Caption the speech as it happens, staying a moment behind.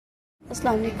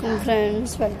अस्सलाम वालेकुम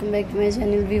friends, welcome back to my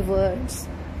channel viewers.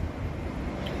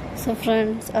 So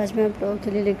friends, आज मैं आप लोगों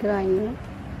के लिए लेकर आई हूँ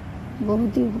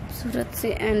बहुत ही खूबसूरत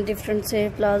से एंड डिफरेंट से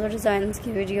प्लाजो डिज़ाइंस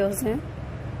की वीडियोस हैं।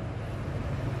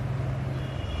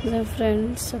 तो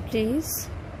फ्रेंड्स प्लीज़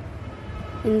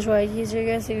इंजॉय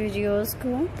कीजिएगा ऐसी वीडियोस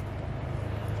को,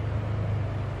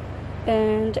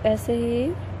 एंड ऐसे ही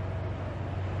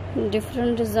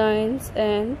different designs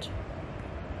and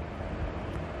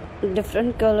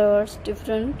different colors,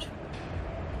 different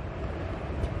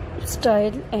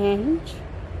style and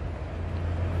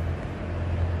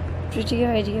pretty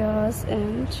ideas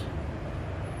and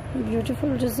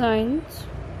beautiful designs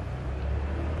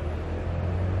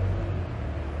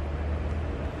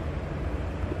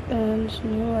and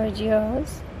new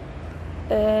ideas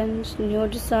and new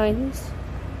designs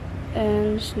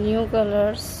and new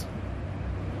colors,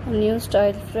 new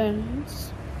style friends.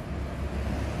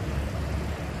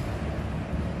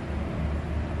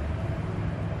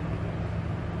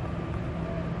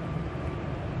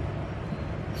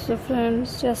 So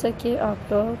friends, जैसा कि आप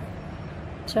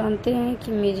लोग जानते हैं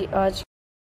कि मेरी आज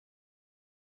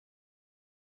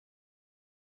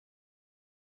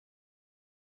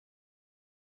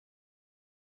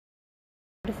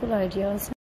ब्यूटीफुल आइडियाज़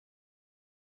हैं।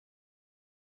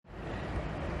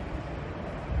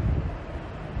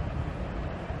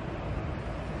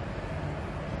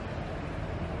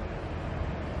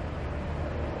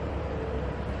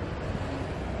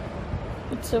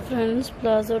 सो फ्रेंड्स,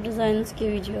 प्लाजो डिज़ाइंस की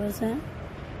वीडियोस हैं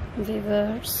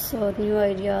व्यूअर्स और न्यू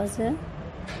आइडियाज़ हैं।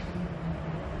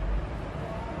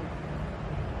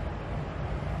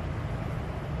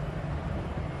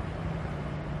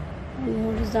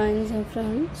 न्यू डिज़ाइंस हैं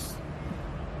फ्रेंड्स,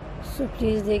 सो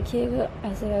प्लीज़ देखिएगा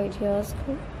ऐसे आइडियाज़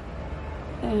को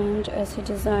एंड ऐसे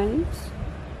डिज़ाइंस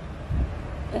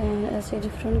एंड ऐसे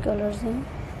डिफरेंट कलर्स हैं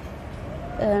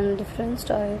and different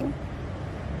style.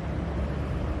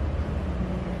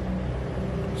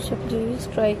 Please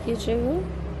try कीजिएगा।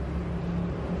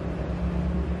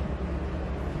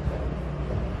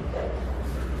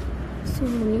 सो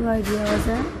न्यू आइडियाज़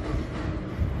हैं,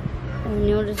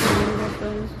 न्यू डिज़ाइन है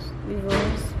फ्रेंड्स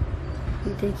व्यूअर्स,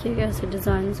 देखिएगा ऐसे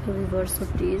डिज़ाइंस को व्यूअर्स, तो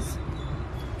प्लीज़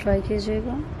ट्राई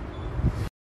कीजिएगा।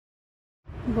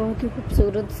 बहुत ही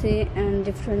खूबसूरत से एंड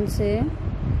डिफरेंट से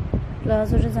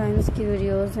प्लाजो डिज़ाइंस की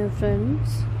वीडियोस हैं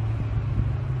फ्रेंड्स,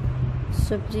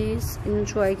 सो प्लीज़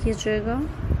इंजॉय कीजिएगा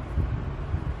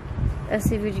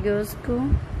ऐसी वीडियोस को।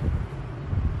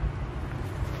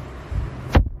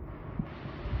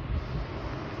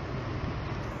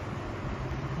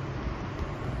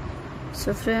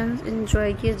 सो फ्रेंड्स,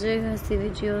 इंजॉय कीजिएगा ऐसी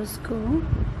वीडियोस को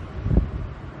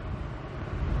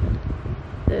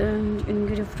एंड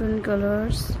इनके डिफरेंट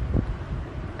कलर्स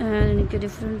एंड इनके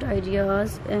different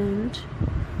ideas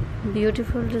and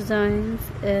beautiful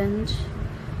designs and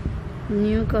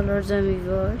new colours and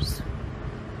viewers.